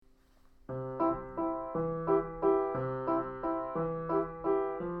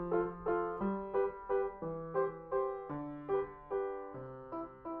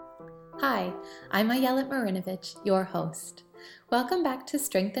I'm Ayelet Marinovich, your host. Welcome back to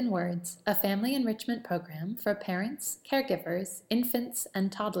Strength in Words, a family enrichment program for parents, caregivers, infants,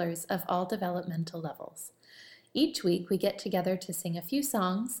 and toddlers of all developmental levels. Each week we get together to sing a few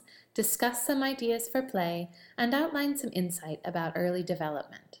songs, discuss some ideas for play, and outline some insight about early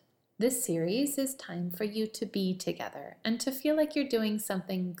development. This series is time for you to be together and to feel like you're doing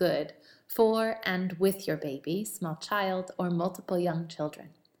something good for and with your baby, small child, or multiple young children.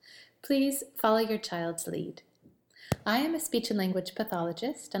 Please follow your child's lead. I am a speech and language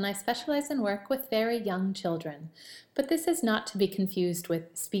pathologist, and I specialize in work with very young children, but this is not to be confused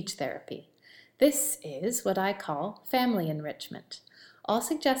with speech therapy. This is what I call family enrichment. All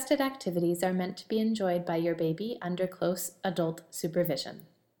suggested activities are meant to be enjoyed by your baby under close adult supervision.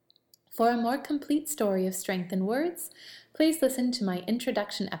 For a more complete story of Strength in Words, please listen to my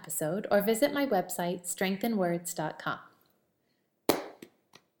introduction episode or visit my website, strengthinwords.com.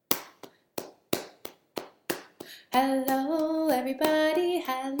 Hello everybody,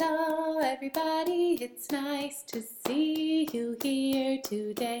 it's nice to see you here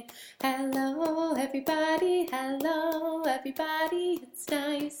today. Hello everybody, it's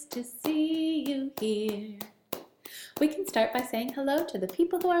nice to see you here. We can start by saying hello to the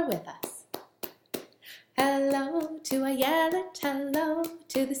people who are with us. Hello to Ayelet, hello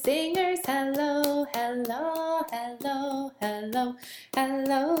to the singers, hello, hello, hello, hello.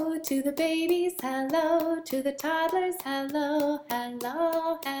 Hello to the babies, hello to the toddlers, hello,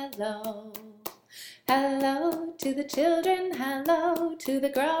 hello, hello. Hello to the children, hello to the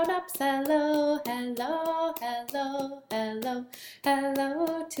grown-ups, hello, hello, hello, hello.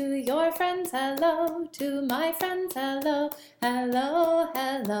 Hello to your friends, hello to my friends, hello, hello,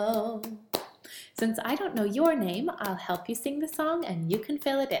 hello. Since I don't know your name, I'll help you sing the song and you can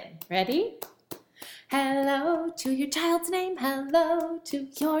fill it in. Ready? Hello to your child's name, hello to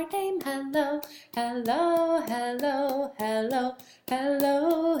your name, hello, hello, hello, hello,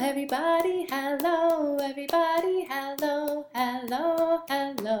 hello, everybody, hello, hello,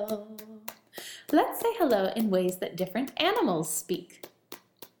 hello. Let's say hello in ways that different animals speak.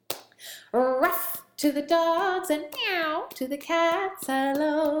 Ruff to the dogs and meow to the cats,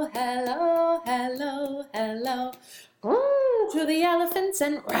 hello, hello, hello, hello. Ooh, to the elephants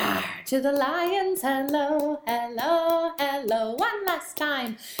and rawr to the lions, hello, hello, hello. One last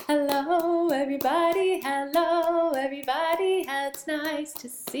time. Hello, everybody, it's nice to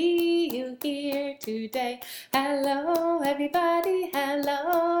see you here today. Hello, everybody,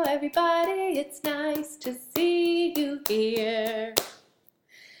 it's nice to see you here.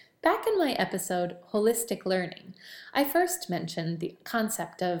 Back in my episode, Holistic Learning, I first mentioned the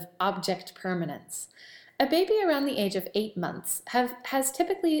concept of object permanence. A baby around the age of 8 months has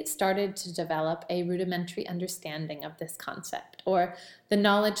typically started to develop a rudimentary understanding of this concept, or the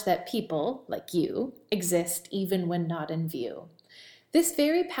knowledge that people, like you, exist even when not in view. This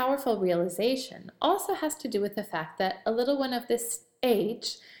very powerful realization also has to do with the fact that a little one of this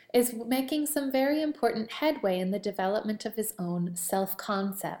age is making some very important headway in the development of his own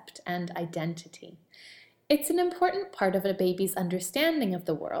self-concept and identity. It's an important part of a baby's understanding of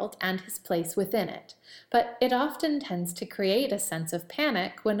the world and his place within it, but it often tends to create a sense of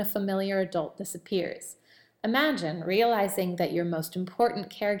panic when a familiar adult disappears. Imagine realizing that your most important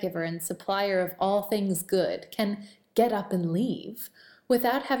caregiver and supplier of all things good can get up and leave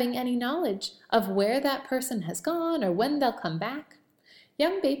without having any knowledge of where that person has gone or when they'll come back.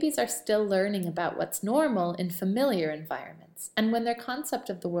 Young babies are still learning about what's normal in familiar environments, and when their concept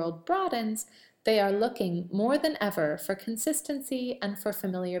of the world broadens, they are looking more than ever for consistency and for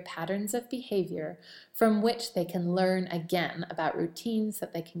familiar patterns of behavior from which they can learn again about routines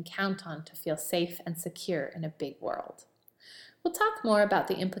that they can count on to feel safe and secure in a big world. We'll talk more about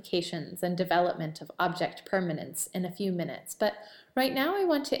the implications and development of object permanence in a few minutes, but right now I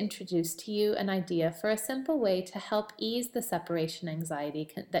want to introduce to you an idea for a simple way to help ease the separation anxiety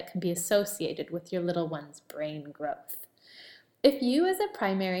that can be associated with your little one's brain growth. If you as a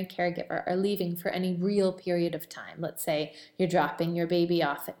primary caregiver are leaving for any real period of time, let's say you're dropping your baby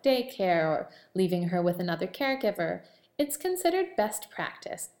off at daycare or leaving her with another caregiver, it's considered best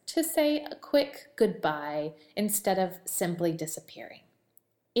practice to say a quick goodbye instead of simply disappearing.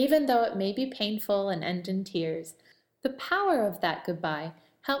 Even though it may be painful and end in tears, the power of that goodbye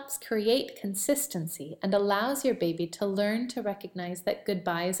helps create consistency and allows your baby to learn to recognize that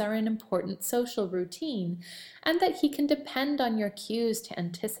goodbyes are an important social routine and that he can depend on your cues to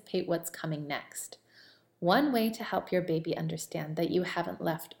anticipate what's coming next. One way to help your baby understand that you haven't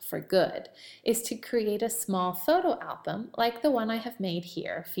left for good is to create a small photo album like the one I have made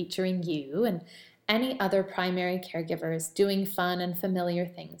here featuring you and any other primary caregivers doing fun and familiar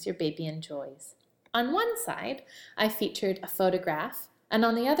things your baby enjoys. On one side, I featured a photograph, and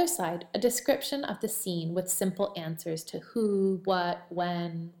on the other side, a description of the scene with simple answers to who, what,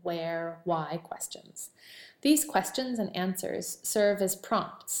 when, where, why questions. These questions and answers serve as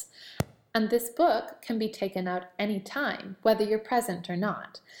prompts, and this book can be taken out any time, whether you're present or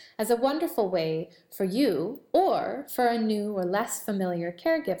not, as a wonderful way for you or for a new or less familiar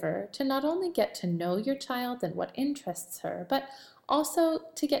caregiver to not only get to know your child and what interests her, but also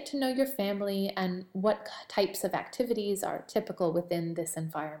to get to know your family and what types of activities are typical within this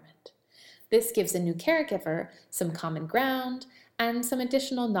environment. This gives a new caregiver some common ground and some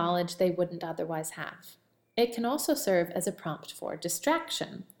additional knowledge they wouldn't otherwise have. It can also serve as a prompt for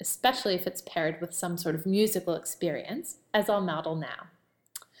distraction, especially if it's paired with some sort of musical experience, as I'll model now.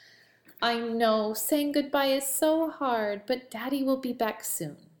 I know saying goodbye is so hard, but Daddy will be back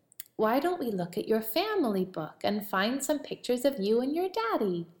soon. Why don't we look at your family book and find some pictures of you and your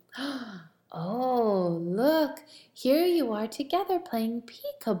daddy? Oh, look, here you are together playing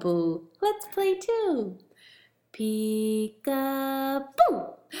peekaboo. Let's play too.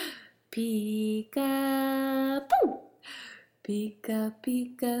 Peekaboo, peekaboo, pika,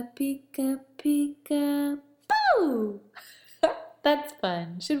 pika, pika, peekaboo. That's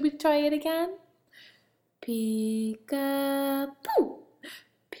fun. Should we try it again? Peekaboo.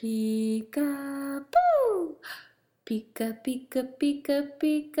 Peekaboo! Pika, pika, pika,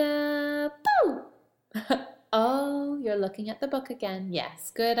 peekaboo! Oh, you're looking at the book again.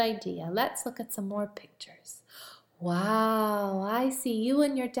 Yes, good idea. Let's look at some more pictures. Wow, I see you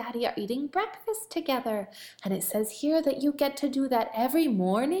and your daddy are eating breakfast together. And it says here that you get to do that every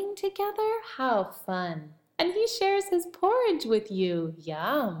morning together. How fun. And he shares his porridge with you.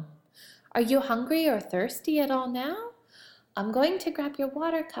 Yum. Are you hungry or thirsty at all now? I'm going to grab your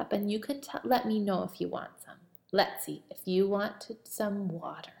water cup and you can let me know if you want some. Let's see if you want some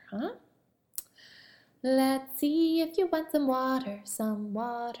water, huh? Let's see if you want some water, some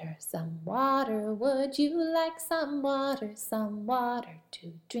water, some water. Would you like some water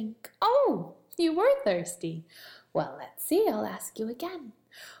to drink? Oh, you were thirsty. Well, let's see. I'll ask you again.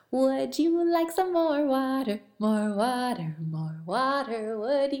 Would you like some more water, more water, more water?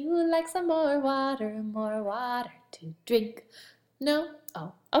 Would you like some more water to drink? No?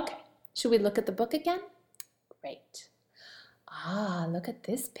 Oh, okay. Should we look at the book again? Great. Ah, look at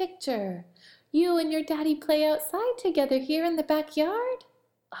this picture. You and your daddy play outside together here in the backyard?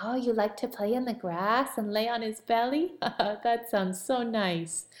 Oh, you like to play in the grass and lay on his belly? That sounds so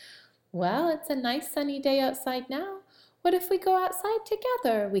nice. Well, it's a nice sunny day outside now. What if we go outside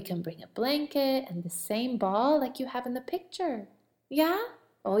together? We can bring a blanket and the same ball like you have in the picture. Yeah?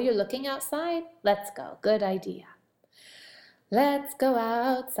 Oh, you're looking outside? Let's go. Good idea. Let's go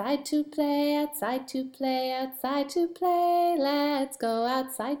outside to play, outside to play, outside to play. Let's go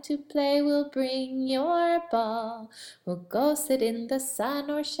outside to play. We'll bring your ball. We'll go sit in the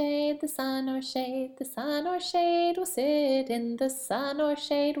sun or shade, the sun or shade, the sun or shade. We'll sit in the sun or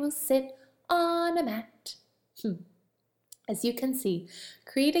shade. We'll sit on a mat. As you can see,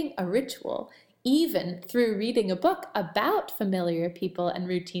 creating a ritual, even through reading a book about familiar people and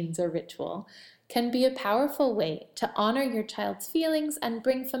routines or ritual, can be a powerful way to honor your child's feelings and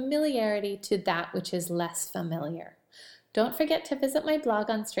bring familiarity to that which is less familiar. Don't forget to visit my blog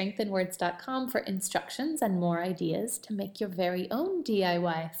on strengthinwords.com for instructions and more ideas to make your very own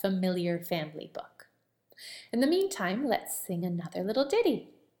DIY familiar family book. In the meantime, let's sing another little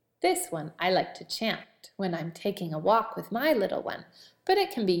ditty. This one I like to chant when I'm taking a walk with my little one, but it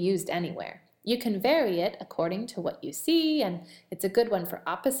can be used anywhere. You can vary it according to what you see, and it's a good one for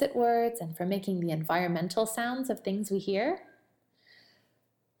opposite words and for making the environmental sounds of things we hear.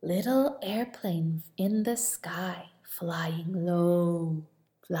 Little airplane in the sky, flying low,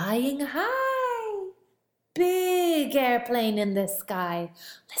 flying high. Big airplane in the sky.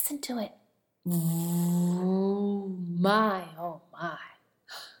 Listen to it. Oh my, oh my.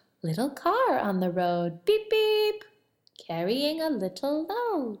 Little car on the road, beep beep, carrying a little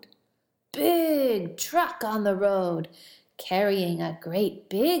load. Big truck on the road, carrying a great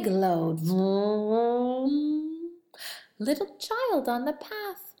big load. Vroom. Little child on the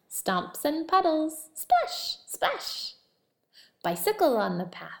path, stomps and puddles, splash, splash. Bicycle on the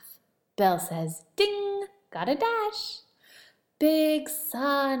path, bell says ding, gotta dash. Big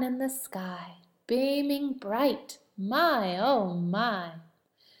sun in the sky, beaming bright, my oh my.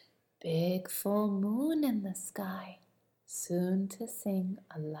 Big full moon in the sky, soon to sing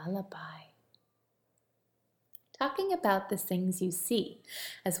a lullaby. Talking about the things you see,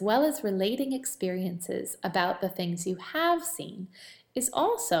 as well as relating experiences about the things you have seen, is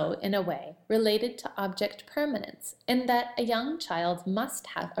also, in a way, related to object permanence, in that a young child must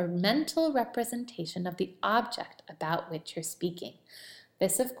have a mental representation of the object about which you're speaking.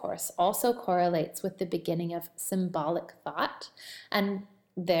 This, of course, also correlates with the beginning of symbolic thought, and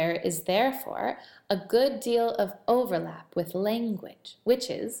there is therefore a good deal of overlap with language, which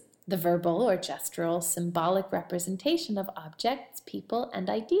is the verbal or gestural symbolic representation of objects, people, and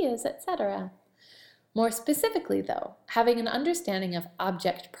ideas, etc. More specifically, though, having an understanding of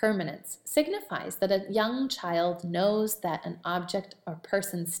object permanence signifies that a young child knows that an object or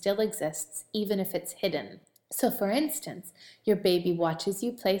person still exists, even if it's hidden. So, for instance, your baby watches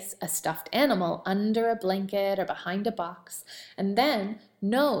you place a stuffed animal under a blanket or behind a box, and then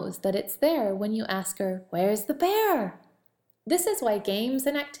knows that it's there when you ask her, "Where's the bear?" This is why games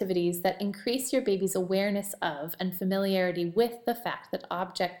and activities that increase your baby's awareness of and familiarity with the fact that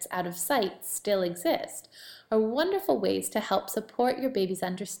objects out of sight still exist are wonderful ways to help support your baby's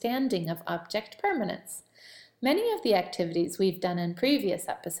understanding of object permanence. Many of the activities we've done in previous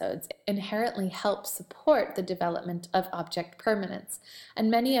episodes inherently help support the development of object permanence,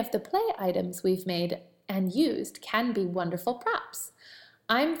 and many of the play items we've made and used can be wonderful props.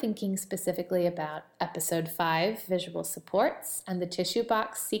 I'm thinking specifically about Episode 5, Visual Supports, and the Tissue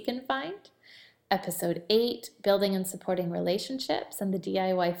Box Seek and Find, Episode 8, Building and Supporting Relationships, and the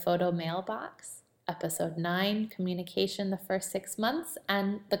DIY Photo Mailbox, Episode 9, Communication the First 6 Months,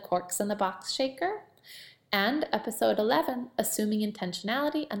 and the Corks in the Box Shaker, and Episode 11, Assuming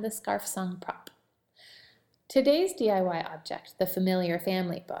Intentionality, and the Scarf Song Prop. Today's DIY object, the Familiar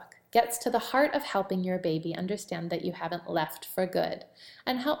Family Book, gets to the heart of helping your baby understand that you haven't left for good,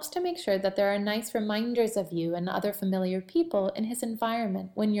 and helps to make sure that there are nice reminders of you and other familiar people in his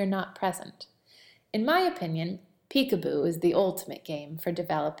environment when you're not present. In my opinion, Peekaboo is the ultimate game for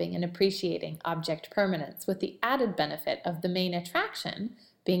developing and appreciating object permanence, with the added benefit of the main attraction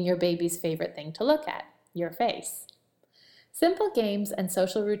being your baby's favorite thing to look at, your face. Simple games and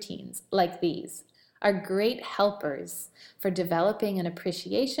social routines like these are great helpers for developing an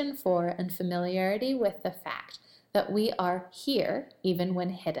appreciation for and familiarity with the fact that we are here even when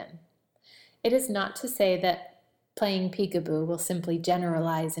hidden. It is not to say that playing peekaboo will simply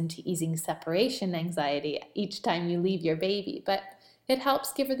generalize into easing separation anxiety each time you leave your baby, but it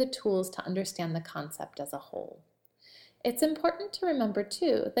helps give her the tools to understand the concept as a whole. It's important to remember,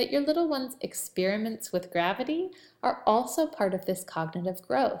 too, that your little one's experiments with gravity are also part of this cognitive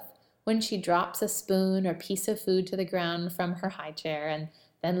growth. When she drops a spoon or piece of food to the ground from her high chair and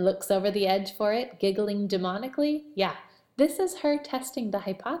then looks over the edge for it, giggling demonically, this is her testing the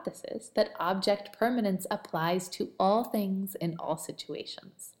hypothesis that object permanence applies to all things in all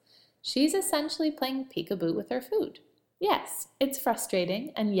situations. She's essentially playing peekaboo with her food. Yes, it's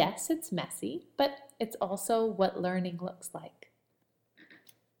frustrating, and yes, it's messy, but it's also what learning looks like.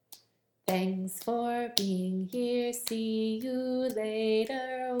 Thanks for being here. See you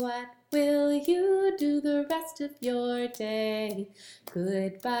later. What will you do the rest of your day?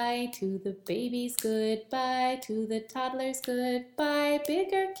 Goodbye to the babies. Goodbye to the toddlers. Goodbye,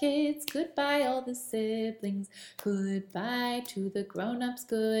 bigger kids. Goodbye, all the siblings. Goodbye to the grown-ups.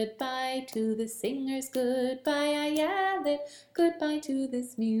 Goodbye to the singers. Goodbye, I yelled it. Goodbye to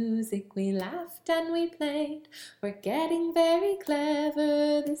this music. We laughed and we played. We're getting very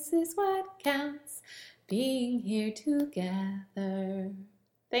clever. This is what counts, being here together.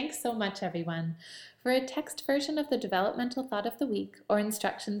 Thanks so much, everyone. For a text version of the Developmental Thought of the Week, or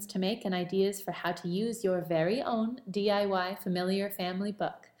instructions to make and ideas for how to use your very own DIY Familiar Family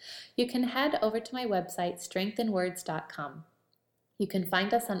book, you can head over to my website, strengthinwords.com. You can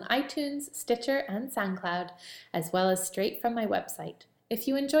find us on iTunes, Stitcher, and SoundCloud, as well as straight from my website. If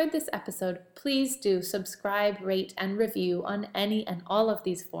you enjoyed this episode, please do subscribe, rate, and review on any and all of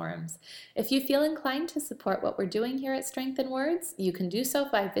these forums. If you feel inclined to support what we're doing here at Strength in Words, you can do so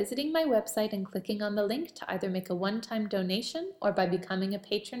by visiting my website and clicking on the link to either make a one-time donation or by becoming a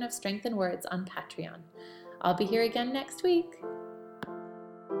patron of Strength in Words on Patreon. I'll be here again next week.